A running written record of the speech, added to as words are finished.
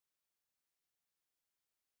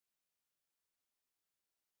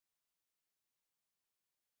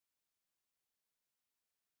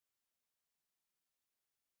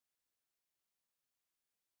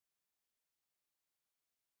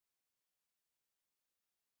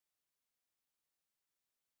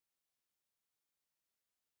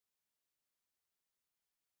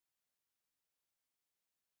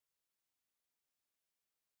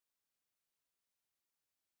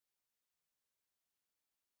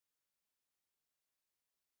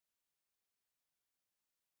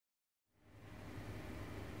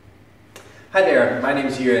Hi there, my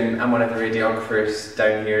name's Ewan. I'm one of the radiographers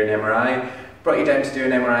down here in MRI. Brought you down to do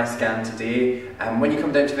an MRI scan today. When you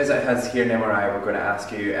come down to visit us here in MRI, we're going to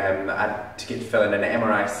ask you to fill in an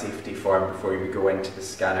MRI safety form before you go into the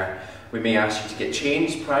scanner. We may ask you to get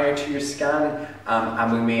changed prior to your scan,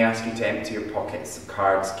 and we may ask you to empty your pockets of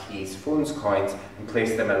cards, keys, phones, coins, and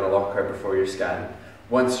place them in a locker before your scan.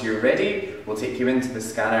 Once you're ready, we'll take you into the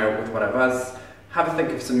scanner with one of us. Have a think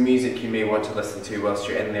of some music you may want to listen to whilst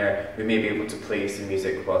you're in there. We may be able to play some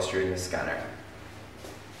music whilst you're in the scanner.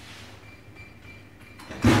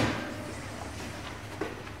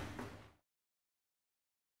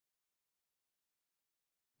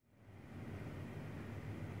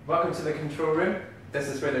 Welcome to the control room. This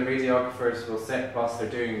is where the radiographers will sit whilst they're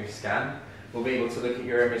doing your scan. We'll be able to look at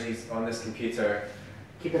your images on this computer,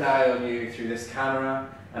 keep an eye on you through this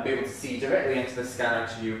camera, and be able to see directly into the scanner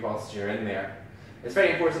to you whilst you're in there. It's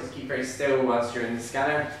very important to keep very still whilst you're in the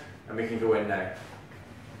scanner, and we can go in now.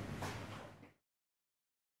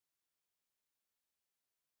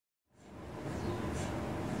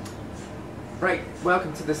 Right,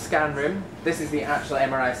 welcome to the scan room. This is the actual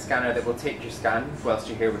MRI scanner that will take your scan whilst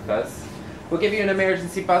you're here with us. We'll give you an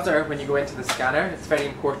emergency buzzer when you go into the scanner. It's very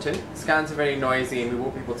important. Scans are very noisy and we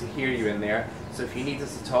won't be able to hear you in there, so if you need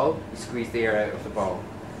us at all, you squeeze the air out of the ball.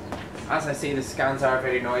 As I say, the scans are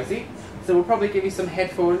very noisy, so we'll probably give you some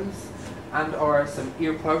headphones and or some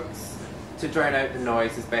earplugs to drown out the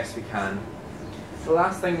noise as best we can. The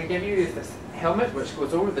last thing we give you is this helmet which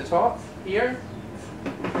goes over the top here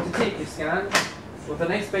to take your scan, with a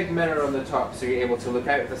nice big mirror on the top so you're able to look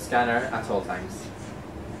out of the scanner at all times.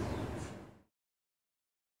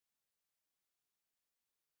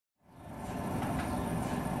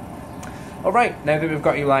 Alright, now that we've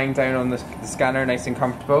got you lying down on the scanner nice and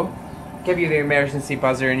comfortable, give you the emergency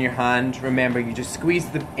buzzer in your hand. Remember, you just squeeze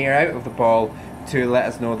the air out of the ball to let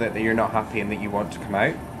us know that you're not happy and that you want to come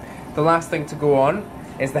out. The last thing to go on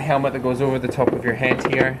is the helmet that goes over the top of your head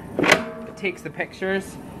here. It takes the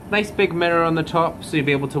pictures. Nice big mirror on the top so you'll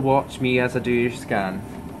be able to watch me as I do your scan.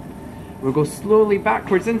 We'll go slowly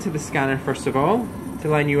backwards into the scanner first of all to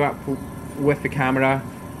line you up with the camera,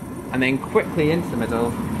 and then quickly into the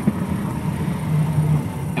middle.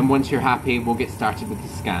 And once you're happy, we'll get started with the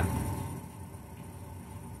scan.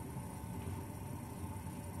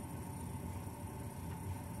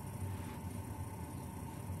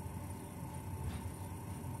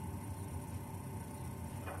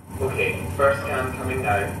 Okay, first scan coming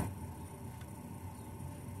now.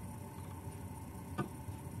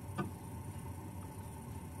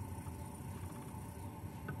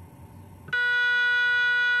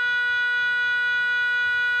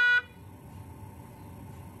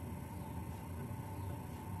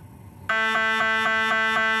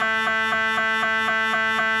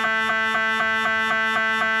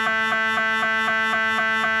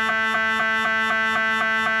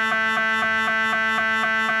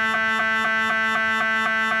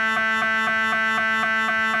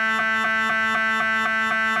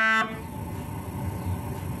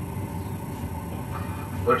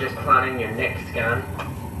 We're just planning your next scan.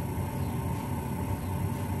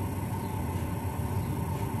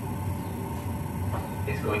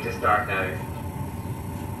 It's going to start now.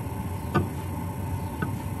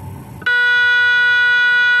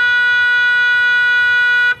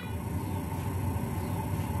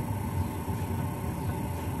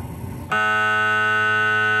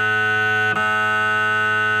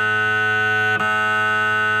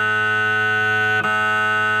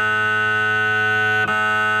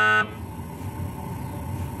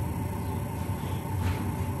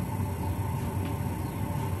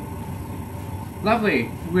 Lovely,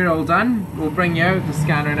 we're all done. We'll bring you out the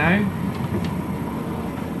scanner now.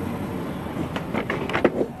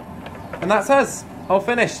 And that's us, all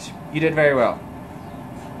finished. You did very well.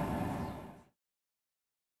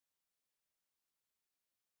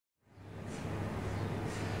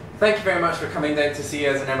 Thank you very much for coming down to see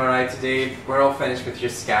us in MRI today. We're all finished with your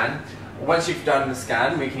scan. Once you've done the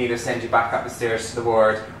scan, we can either send you back up the stairs to the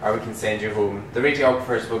ward or we can send you home. The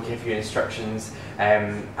radiographers will give you instructions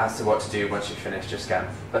as to what to do once you've finished your scan.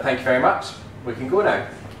 But thank you very much. We can go now.